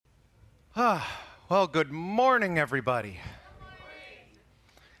Well, good morning, everybody.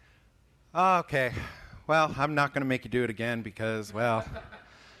 Okay, well, I'm not going to make you do it again because, well,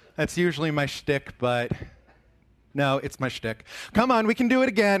 that's usually my shtick, but no, it's my shtick. Come on, we can do it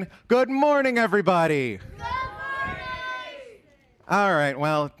again. Good morning, everybody. Good morning! All right,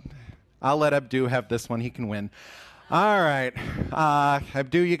 well, I'll let Abdu have this one. He can win. All right,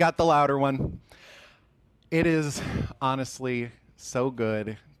 Abdu, you got the louder one. It is honestly so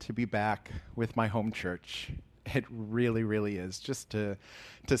good to be back with my home church. It really, really is. Just to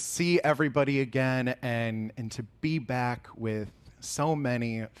see everybody again and to be back with so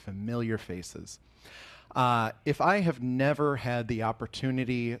many familiar faces. If I have never had the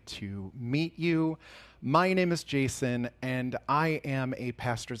opportunity to meet you, my name is Jason, and I am a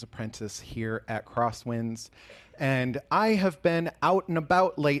pastor's apprentice here at Crosswinds. And I have been out and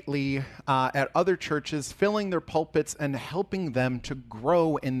about lately at other churches, filling their pulpits and helping them to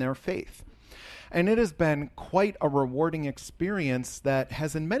grow in their faith. And it has been quite a rewarding experience that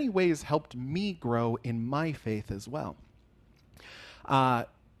has in many ways helped me grow in my faith as well.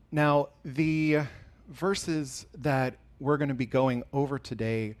 Now, the verses that we're going to be going over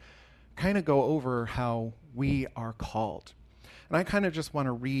today kind of go over how we are called. And I kind of just want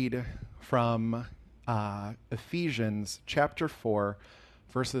to read from Ephesians chapter 4,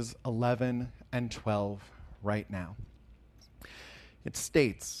 verses 11 and 12 right now. It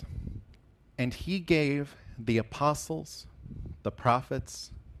states, "And he gave the apostles, the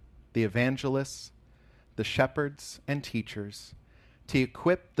prophets, the evangelists, the shepherds and teachers to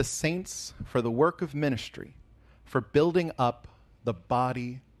equip the saints for the work of ministry, for building up the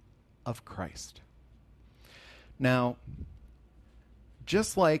body of Christ." Now,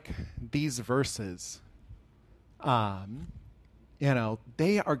 just like these verses,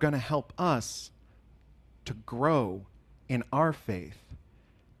 they are going to help us to grow in our faith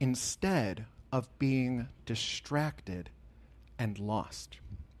instead of being distracted and lost.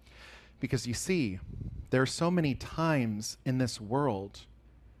 Because you see, there are so many times in this world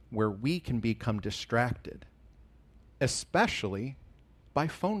where we can become distracted, especially by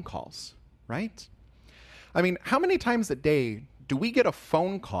phone calls, right? I mean, how many times a day do we get a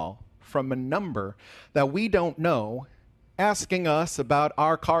phone call from a number that we don't know asking us about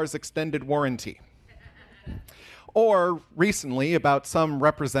our car's extended warranty? Or recently about some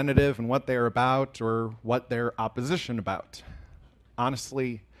representative and what they're about or what they're opposition about?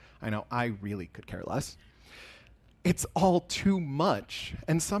 Honestly, I know I really could care less. It's all too much.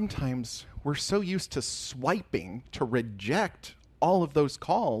 And sometimes we're so used to swiping to reject all of those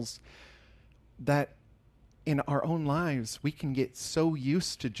calls that in our own lives, we can get so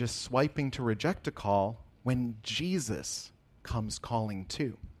used to just swiping to reject a call when Jesus comes calling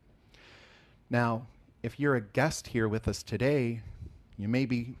too. Now, if you're a guest here with us today, you may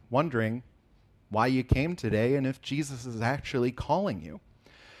be wondering why you came today and if Jesus is actually calling you.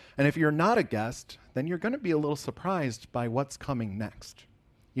 And if you're not a guest, then you're going to be a little surprised by what's coming next.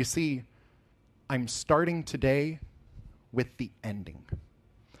 You see, I'm starting today with the ending.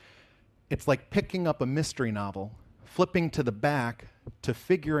 It's like picking up a mystery novel, flipping to the back to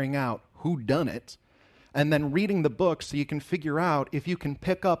figuring out who done it, and then reading the book so you can figure out if you can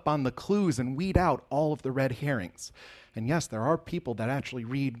pick up on the clues and weed out all of the red herrings. And yes, there are people that actually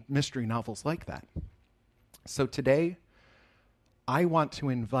read mystery novels like that. So today, I want to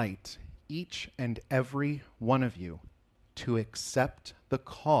invite each and every one of you to accept the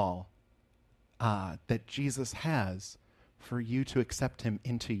call that Jesus has for you to accept him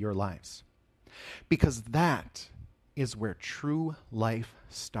into your lives. Because that is where true life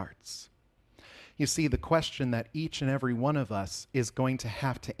starts. You see, the question that each and every one of us is going to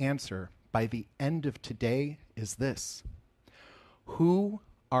have to answer by the end of today is this: who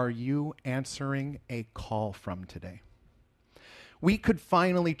are you answering a call from today? We could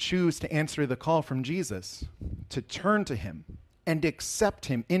finally choose to answer the call from Jesus, to turn to him and accept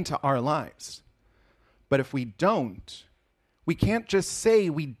him into our lives. But if we don't, we can't just say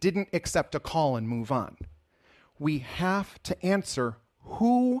we didn't accept a call and move on. We have to answer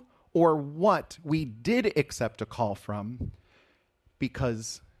who or what we did accept a call from,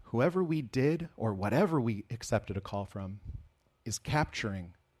 because whoever we did or whatever we accepted a call from is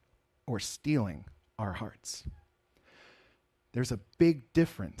capturing or stealing our hearts. There's a big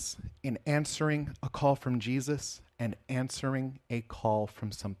difference in answering a call from Jesus and answering a call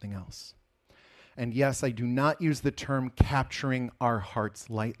from something else. And yes, I do not use the term capturing our hearts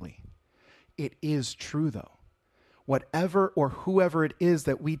lightly. It is true, though. Whatever or whoever it is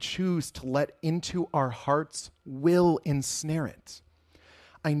that we choose to let into our hearts will ensnare it.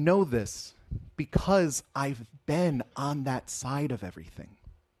 I know this because I've been on that side of everything.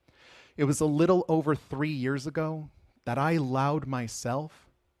 It was a little over 3 years ago that I allowed myself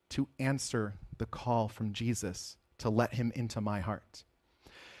to answer the call from Jesus to let him into my heart.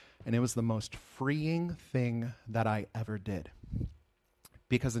 And it was the most freeing thing that I ever did.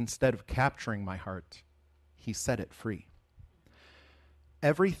 Because instead of capturing my heart, he set it free.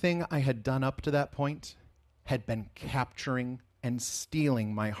 Everything I had done up to that point had been capturing and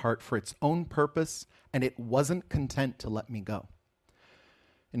stealing my heart for its own purpose, and it wasn't content to let me go.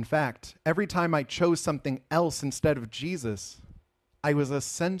 In fact, every time I chose something else instead of Jesus, I was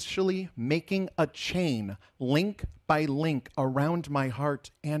essentially making a chain, link by link, around my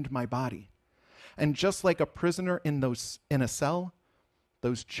heart and my body. And just like a prisoner in a cell,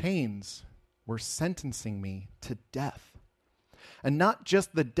 those chains were sentencing me to death. And not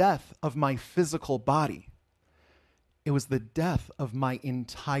just the death of my physical body. It was the death of my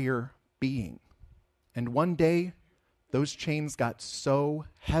entire being. And one day, those chains got so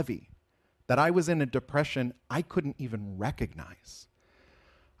heavy that I was in a depression I couldn't even recognize.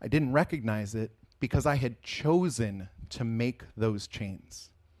 I didn't recognize it because I had chosen to make those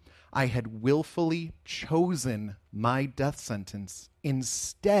chains. I had willfully chosen my death sentence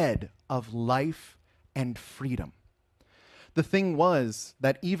instead of life and freedom. The thing was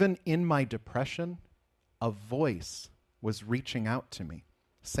that even in my depression, a voice was reaching out to me,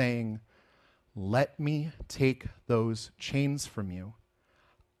 saying, "Let me take those chains from you.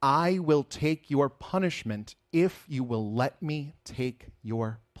 I will take your punishment if you will let me take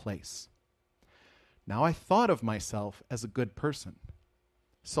your place." Now, I thought of myself as a good person.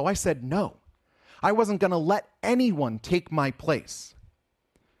 So I said no. I wasn't going to let anyone take my place.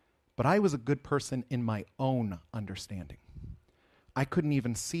 But I was a good person in my own understanding. I couldn't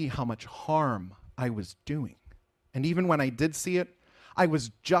even see how much harm I was doing. And even when I did see it, I was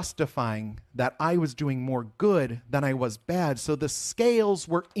justifying that I was doing more good than I was bad, so the scales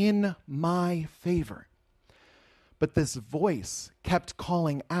were in my favor. But this voice kept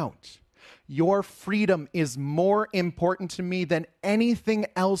calling out, "Your freedom is more important to me than anything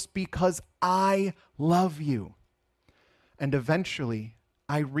else because I love you." And eventually,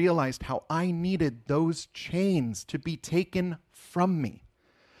 I realized how I needed those chains to be taken from me.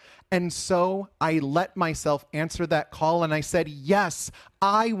 And so I let myself answer that call and I said, "Yes,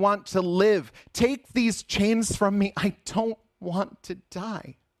 I want to live. Take these chains from me. I don't want to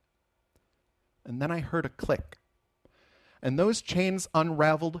die." And then I heard a click. And those chains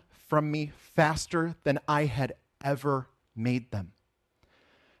unraveled from me faster than I had ever made them.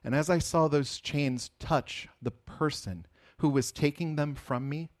 And as I saw those chains touch the person who was taking them from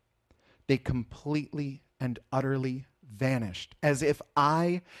me, they completely and utterly vanished, as if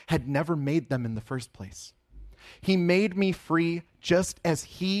I had never made them in the first place. He made me free just as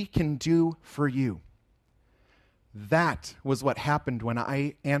he can do for you. That was what happened when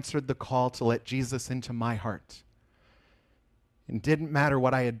I answered the call to let Jesus into my heart. It didn't matter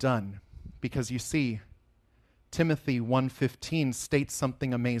what I had done, because you see, Timothy 1:15 states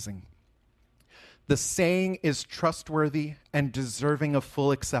something amazing. The saying is trustworthy and deserving of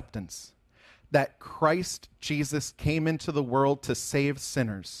full acceptance, that Christ Jesus came into the world to save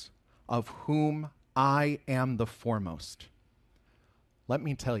sinners, of whom I am the foremost. Let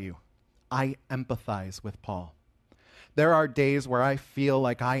me tell you, I empathize with Paul. There are days where I feel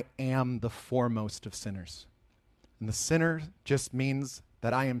like I am the foremost of sinners. And the sinner just means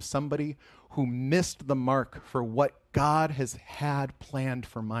that I am somebody who missed the mark for what God has had planned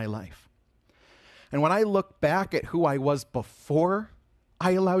for my life. And when I look back at who I was before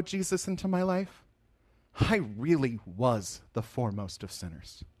I allowed Jesus into my life, I really was the foremost of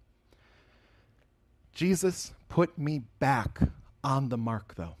sinners. Jesus put me back on the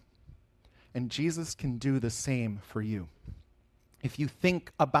mark, though. And Jesus can do the same for you. If you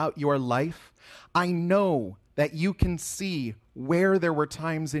think about your life, I know that you can see where there were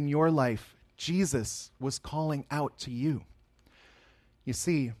times in your life Jesus was calling out to you. You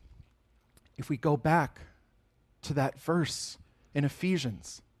see, if we go back to that verse in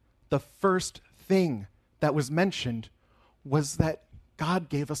Ephesians, the first thing that was mentioned was that God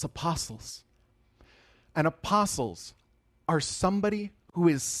gave us apostles. And apostles are somebody who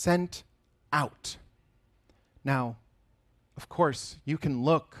is sent out. Now, of course, you can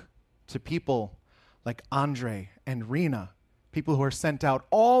look to people like Andre and Rena, people who are sent out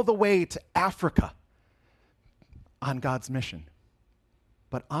all the way to Africa on God's mission.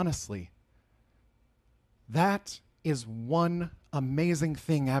 But honestly, that is one amazing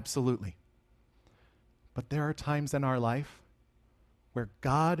thing, absolutely. But there are times in our life where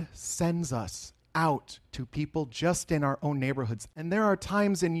God sends us out to people just in our own neighborhoods. And there are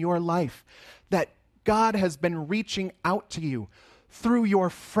times in your life that God has been reaching out to you through your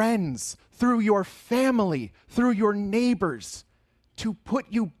friends, through your family, through your neighbors, to put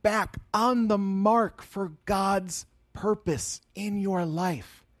you back on the mark for God's purpose in your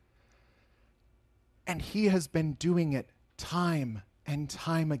life. And he has been doing it time and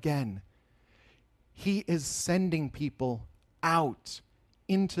time again. He is sending people out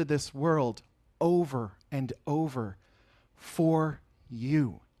into this world over and over for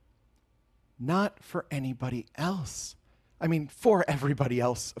you, not for anybody else. I mean, for everybody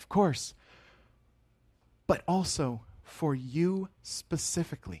else, of course, but also for you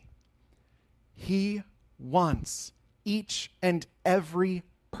specifically. He wants each and every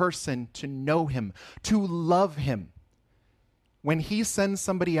person to know him, to love him. When he sends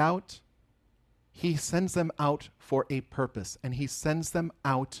somebody out, he sends them out for a purpose, and he sends them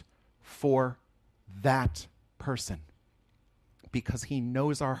out for that person because he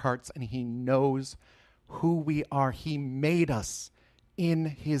knows our hearts and he knows who we are. He made us in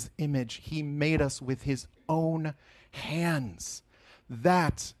his image. He made us with his own hands.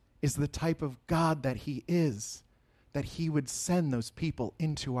 That is the type of God that he is, that he would send those people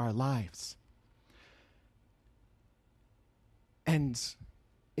into our lives. And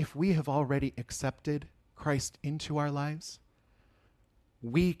if we have already accepted Christ into our lives,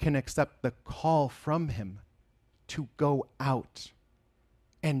 we can accept the call from him to go out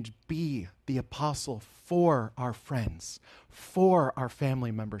and be the apostle for our friends, for our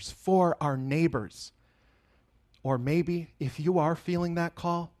family members, for our neighbors. Or maybe if you are feeling that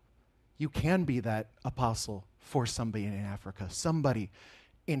call, you can be that apostle for somebody in Africa, somebody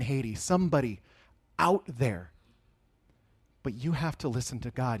in Haiti, somebody out there. But you have to listen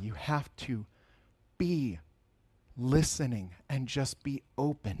to God. You have to be listening and just be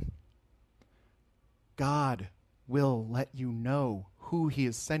open. God will let you know who he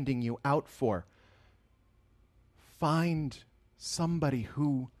is sending you out for. Find somebody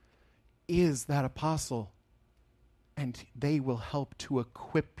who is that apostle, and they will help to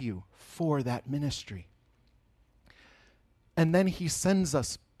equip you for that ministry. And then he sends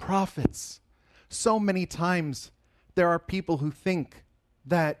us prophets. So many times there are people who think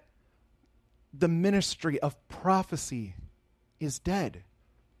that the ministry of prophecy is dead.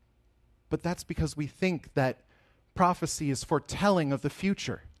 But that's because we think that prophecy is foretelling of the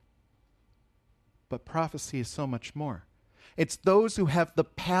future. But prophecy is so much more. It's those who have the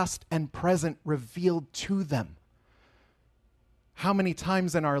past and present revealed to them. How many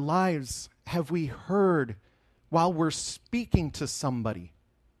times in our lives have we heard, while we're speaking to somebody,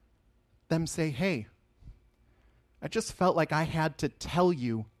 them say, hey, I just felt like I had to tell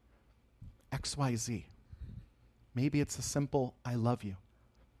you XYZ. Maybe it's a simple, I love you.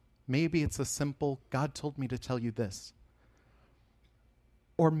 Maybe it's a simple, God told me to tell you this.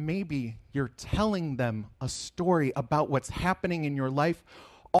 Or maybe you're telling them a story about what's happening in your life,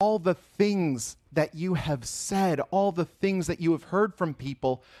 all the things that you have said, all the things that you have heard from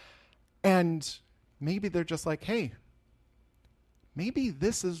people, and maybe they're just like, hey, maybe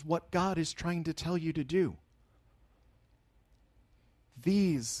this is what God is trying to tell you to do.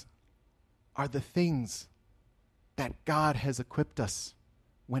 These are the things that God has equipped us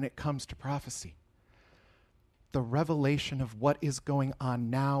when it comes to prophecy. The revelation of what is going on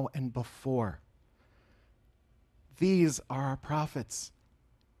now and before. These are our prophets.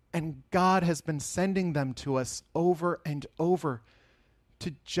 And God has been sending them to us over and over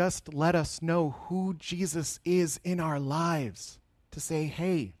to just let us know who Jesus is in our lives. To say,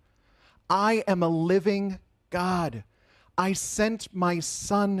 hey, I am a living God. I sent my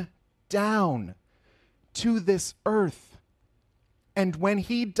son down to this earth. And when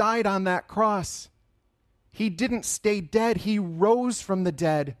he died on that cross, he didn't stay dead. He rose from the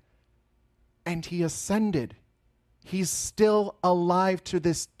dead and he ascended. He's still alive to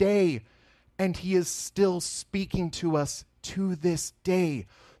this day, and he is still speaking to us to this day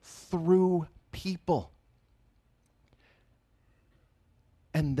through people.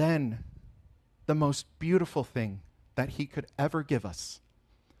 And then the most beautiful thing that he could ever give us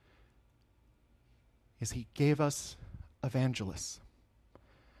is he gave us evangelists,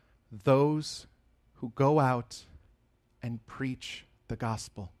 those who go out and preach the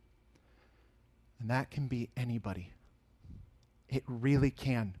gospel. And that can be anybody. It really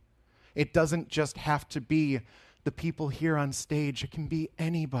can. It doesn't just have to be the people here on stage. It can be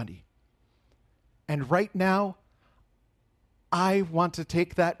anybody. And right now, I want to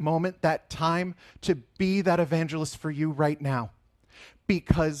take that moment, that time, to be that evangelist for you right now.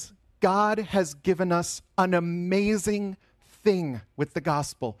 Because God has given us an amazing thing with the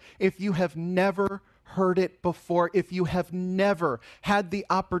gospel. If you have never heard it before, if you have never had the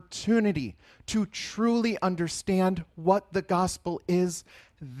opportunity to truly understand what the gospel is,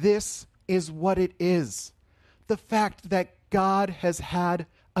 this is what it is. The fact that God has had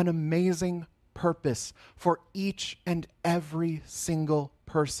an amazing purpose for each and every single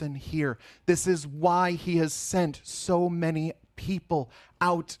person here. This is why he has sent so many people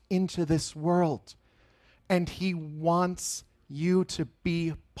out into this world. And he wants you to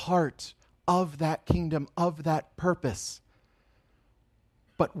be part of that kingdom, of that purpose.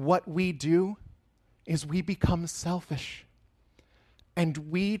 But what we do is we become selfish. And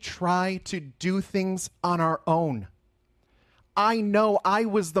we try to do things on our own. I know I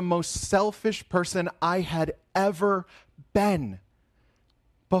was the most selfish person I had ever been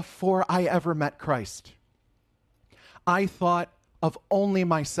before I ever met Christ. I thought of only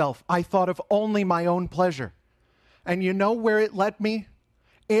myself. I thought of only my own pleasure. And you know where it led me?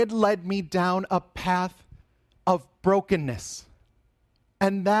 It led me down a path of brokenness.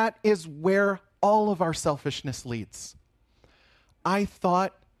 And that is where all of our selfishness leads. I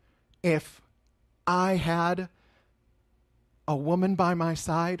thought if I had a woman by my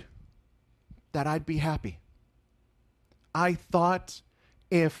side, that I'd be happy. I thought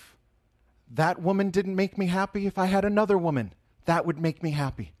if that woman didn't make me happy, if I had another woman, that would make me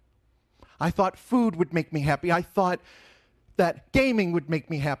happy. I thought food would make me happy. I thought that gaming would make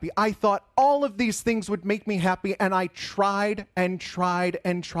me happy. I thought all of these things would make me happy, and I tried and tried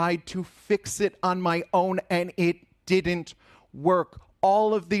and tried to fix it on my own, and it didn't work.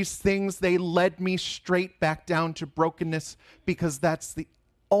 All of these things, they led me straight back down to brokenness, because that's the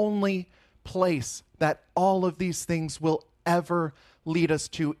only place that all of these things will ever lead us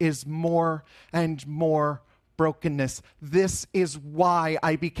to, is more and more brokenness. This is why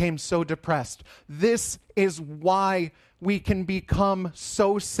I became so depressed. This is why we can become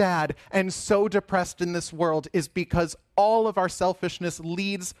so sad and so depressed in this world, is because all of our selfishness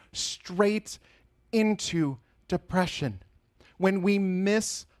leads straight into depression. When we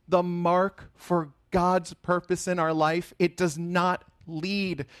miss the mark for God's purpose in our life, it does not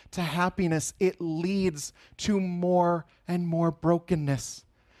lead to happiness. It leads to more and more brokenness.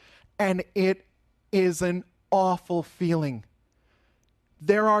 And it is an awful feeling.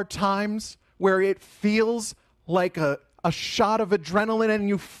 There are times where it feels like a shot of adrenaline and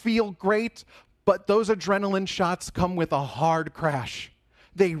you feel great, but those adrenaline shots come with a hard crash.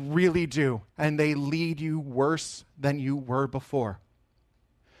 They really do, and they lead you worse than you were before.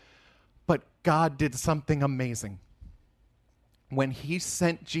 But God did something amazing. When he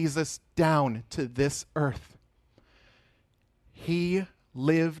sent Jesus down to this earth, he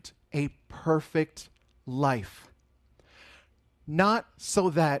lived a perfect life. Not so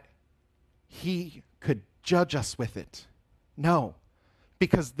that he could judge us with it. No,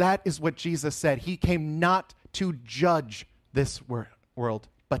 because that is what Jesus said. He came not to judge this world,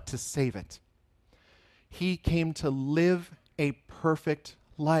 but to save it. He came to live a perfect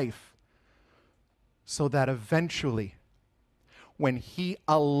life so that eventually, when he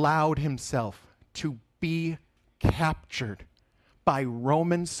allowed himself to be captured by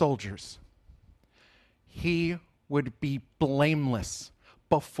Roman soldiers, he would be blameless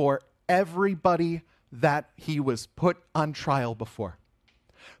before everybody that he was put on trial before.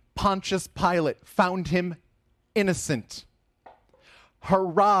 Pontius Pilate found him innocent.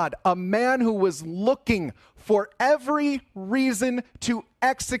 Herod, a man who was looking for every reason to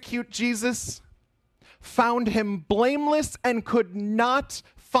execute Jesus, found him blameless and could not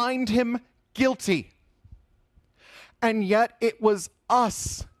find him guilty. And yet it was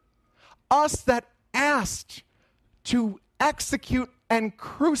us that asked to execute and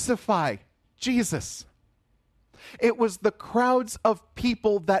crucify Jesus. It was the crowds of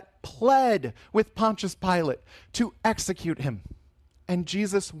people that pled with Pontius Pilate to execute him. And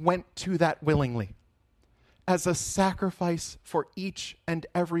Jesus went to that willingly as a sacrifice for each and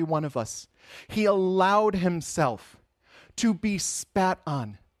every one of us. He allowed himself to be spat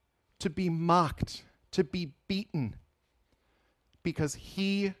on, to be mocked, to be beaten, because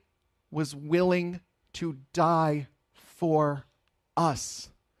he was willing to die for us.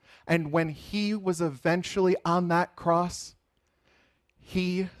 And when he was eventually on that cross,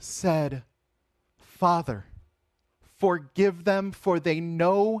 he said, "Father, forgive them, for they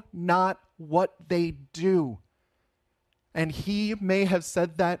know not what they do." And he may have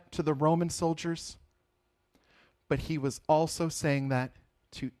said that to the Roman soldiers, but he was also saying that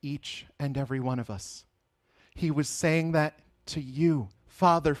to each and every one of us. He was saying that to you.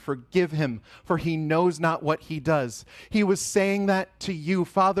 Father, forgive him, for he knows not what he does. He was saying that to you.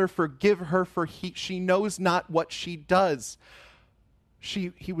 Father, forgive her, for she knows not what she does.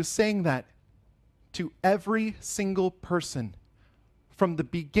 He was saying that to every single person from the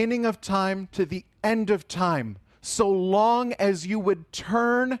beginning of time to the end of time, so long as you would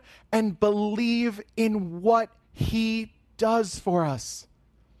turn and believe in what he does for us.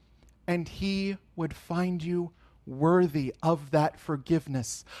 And he would find you worthy of that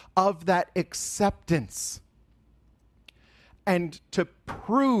forgiveness, of that acceptance. And to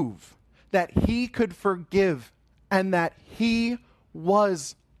prove that he could forgive and that he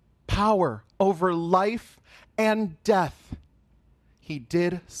was power over life and death, he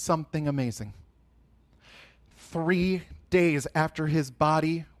did something amazing. 3 days after his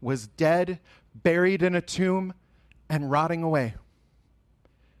body was dead, buried in a tomb, and rotting away,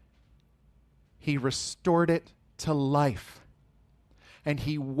 he restored it to life. And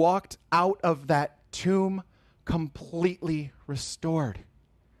he walked out of that tomb completely restored.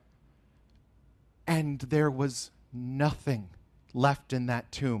 And there was nothing left in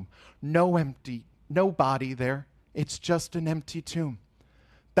that tomb. No body there. It's just an empty tomb.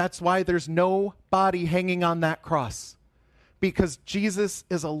 That's why there's no body hanging on that cross. Because Jesus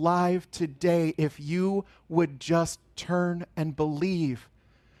is alive today. If you would just turn and believe,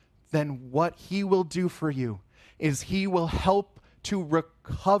 then what he will do for you is he will help to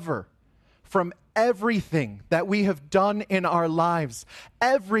recover from everything that we have done in our lives,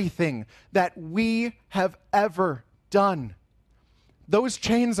 everything that we have ever done. Those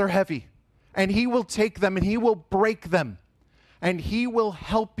chains are heavy, and he will take them and he will break them. And he will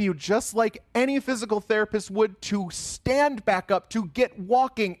help you, just like any physical therapist would, to stand back up, to get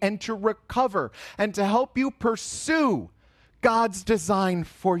walking, and to recover, and to help you pursue God's design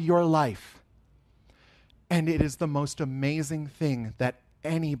for your life. And it is the most amazing thing that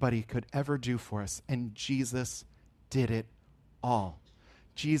anybody could ever do for us. And Jesus did it all.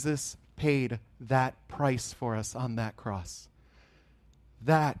 Jesus paid that price for us on that cross.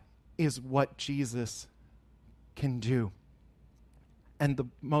 That is what Jesus can do. And the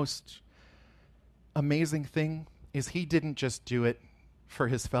most amazing thing is he didn't just do it for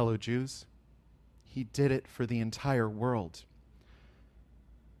his fellow Jews. He did it for the entire world.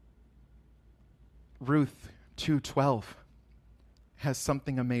 Ruth 2:12 has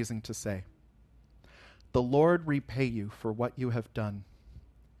something amazing to say. The Lord repay you for what you have done,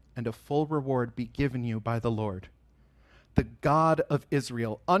 and a full reward be given you by the Lord, the God of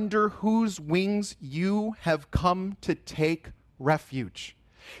Israel, under whose wings you have come to take refuge.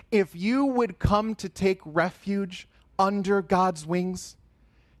 If you would come to take refuge under God's wings,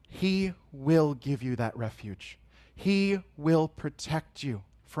 he will give you that refuge. He will protect you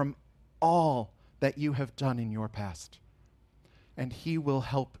from all that you have done in your past. And he will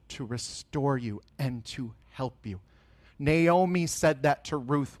help to restore you and to help you. Naomi said that to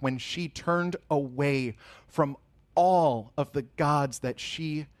Ruth when she turned away from all of the gods that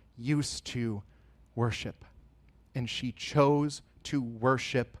she used to worship. And she chose to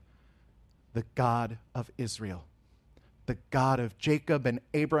worship the God of Israel, the God of Jacob and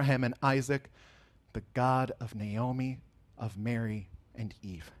Abraham and Isaac, the God of Naomi, of Mary and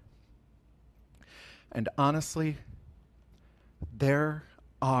Eve. And honestly, there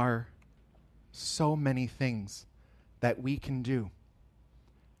are so many things that we can do.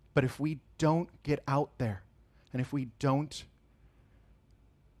 But if we don't get out there, and if we don't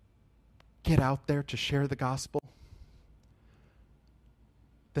get out there to share the gospel,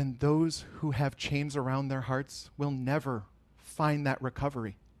 then those who have chains around their hearts will never find that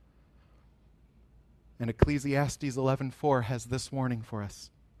recovery. And Ecclesiastes 11:4 has this warning for us.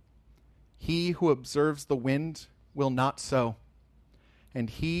 He who observes the wind will not sow, and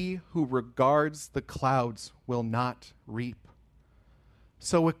he who regards the clouds will not reap.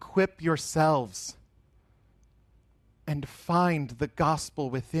 So equip yourselves and find the gospel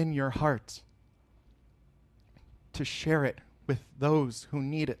within your heart to share it with those who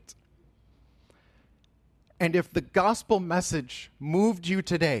need it. And if the gospel message moved you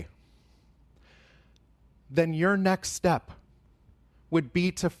today, then your next step would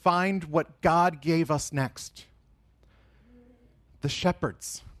be to find what God gave us next. The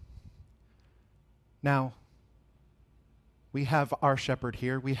shepherds. Now, we have our shepherd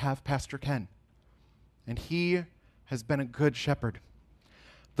here. We have Pastor Ken. And he has been a good shepherd.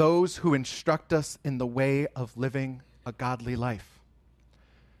 Those who instruct us in the way of living a godly life.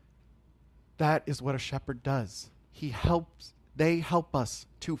 That is what a shepherd does. They help us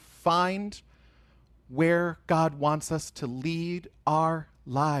to find where God wants us to lead our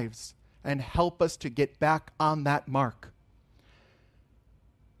lives and help us to get back on that mark.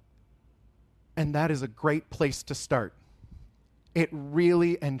 And that is a great place to start. It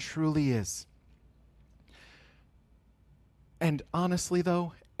really and truly is. And honestly,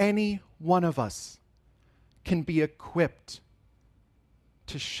 though, any one of us can be equipped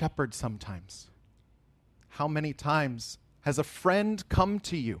to shepherd sometimes. How many times has a friend come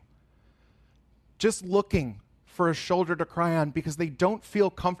to you just looking for a shoulder to cry on because they don't feel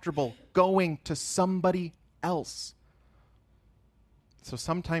comfortable going to somebody else? So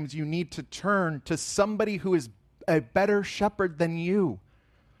sometimes you need to turn to somebody who is a better shepherd than you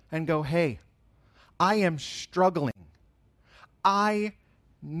and go, hey, I am struggling. I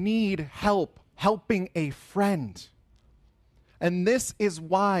need help helping a friend. And this is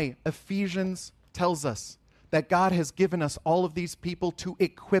why Ephesians tells us that God has given us all of these people to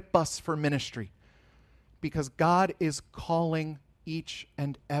equip us for ministry. Because God is calling each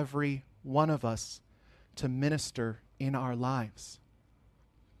and every one of us to minister in our lives.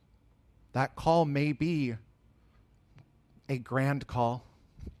 That call may be a grand call.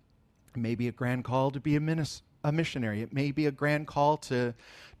 It may be a grand call to be a missionary. It may be a grand call to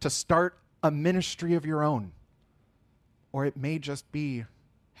start a ministry of your own. Or it may just be,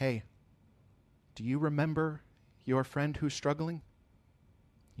 hey, do you remember your friend who's struggling?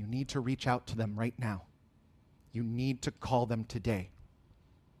 You need to reach out to them right now. You need to call them today.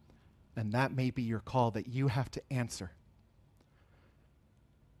 And that may be your call that you have to answer.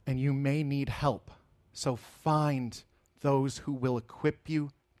 And you may need help. So find those who will equip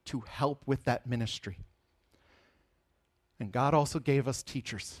you to help with that ministry. And God also gave us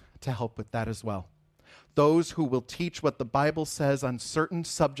teachers to help with that as well. Those who will teach what the Bible says on certain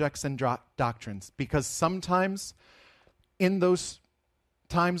subjects and doctrines. Because sometimes in those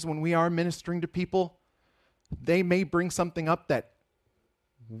times when we are ministering to people, they may bring something up that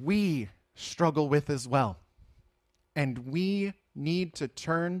we struggle with as well. And we need to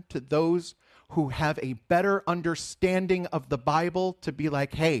turn to those who have a better understanding of the Bible to be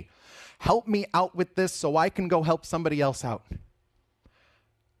like, hey, help me out with this so I can go help somebody else out.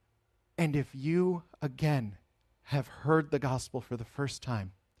 And if you, again, have heard the gospel for the first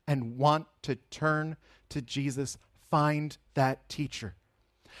time and want to turn to Jesus, find that teacher.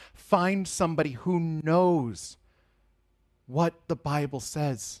 Find somebody who knows what the Bible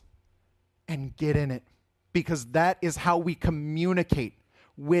says and get in it. Because that is how we communicate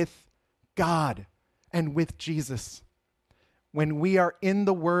with God and with Jesus. When we are in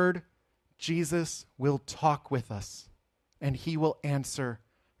the Word, Jesus will talk with us and He will answer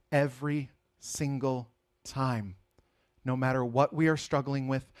every single time. No matter what we are struggling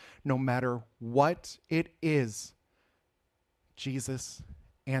with, no matter what it is, Jesus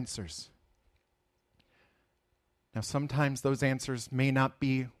answers. Now, sometimes those answers may not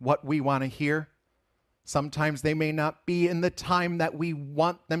be what we want to hear. Sometimes they may not be in the time that we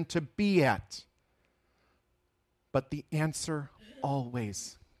want them to be at. But the answer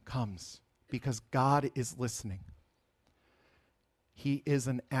always comes because God is listening. He is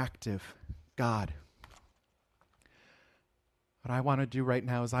an active God. What I want to do right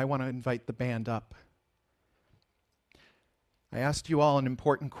now is I want to invite the band up. I asked you all an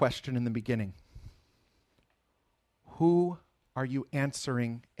important question in the beginning. Who are you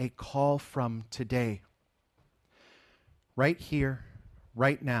answering a call from today? Right here,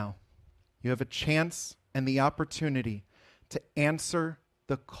 right now, you have a chance and the opportunity to answer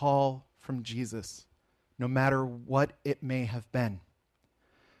the call from Jesus, no matter what it may have been.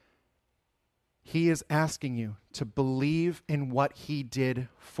 He is asking you to believe in what He did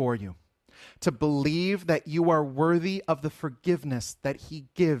for you, to believe that you are worthy of the forgiveness that He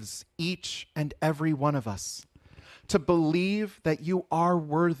gives each and every one of us, to believe that you are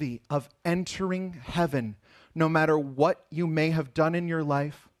worthy of entering heaven no matter what you may have done in your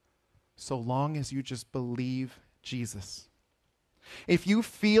life, so long as you just believe Jesus. If you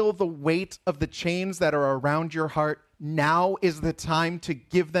feel the weight of the chains that are around your heart, now is the time to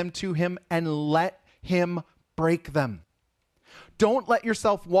give them to Him and let Him break them. Don't let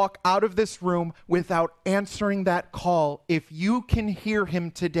yourself walk out of this room without answering that call if you can hear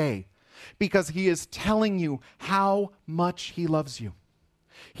Him today, because He is telling you how much He loves you.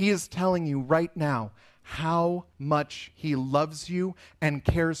 He is telling you right now how much He loves you and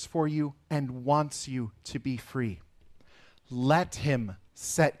cares for you and wants you to be free. Let Him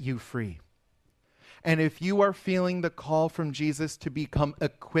set you free. And if you are feeling the call from Jesus to become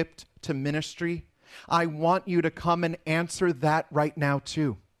equipped to ministry, I want you to come and answer that right now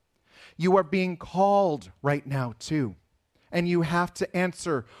too. You are being called right now too. And you have to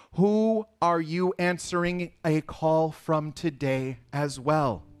answer, who are you answering a call from today as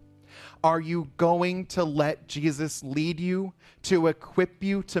well? Are you going to let Jesus lead you, to equip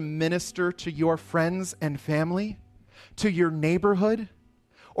you to minister to your friends and family, to your neighborhood?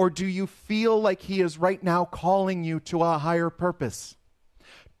 Or do you feel like He is right now calling you to a higher purpose?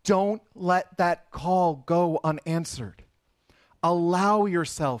 Don't let that call go unanswered. Allow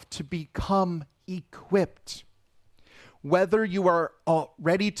yourself to become equipped. Whether you are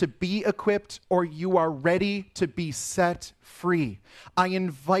ready to be equipped or you are ready to be set free, I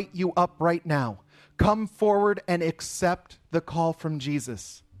invite you up right now. Come forward and accept the call from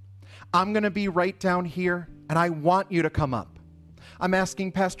Jesus. I'm going to be right down here, and I want you to come up. I'm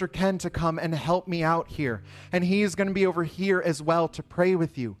asking Pastor Ken to come and help me out here, and he is going to be over here as well to pray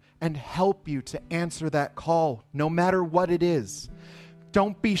with you and help you to answer that call, no matter what it is.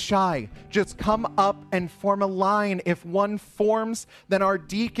 Don't be shy. Just come up and form a line. If one forms, then our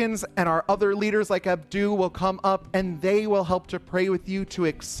deacons and our other leaders like Abdu will come up and they will help to pray with you to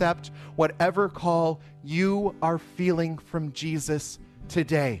accept whatever call you are feeling from Jesus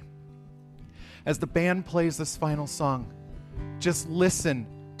today. As the band plays this final song, just listen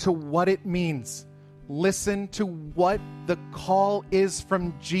to what it means. Listen to what the call is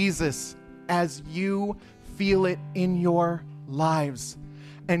from Jesus as you feel it in your lives,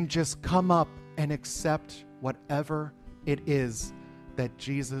 and just come up and accept whatever it is that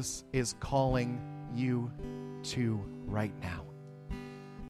Jesus is calling you to right now.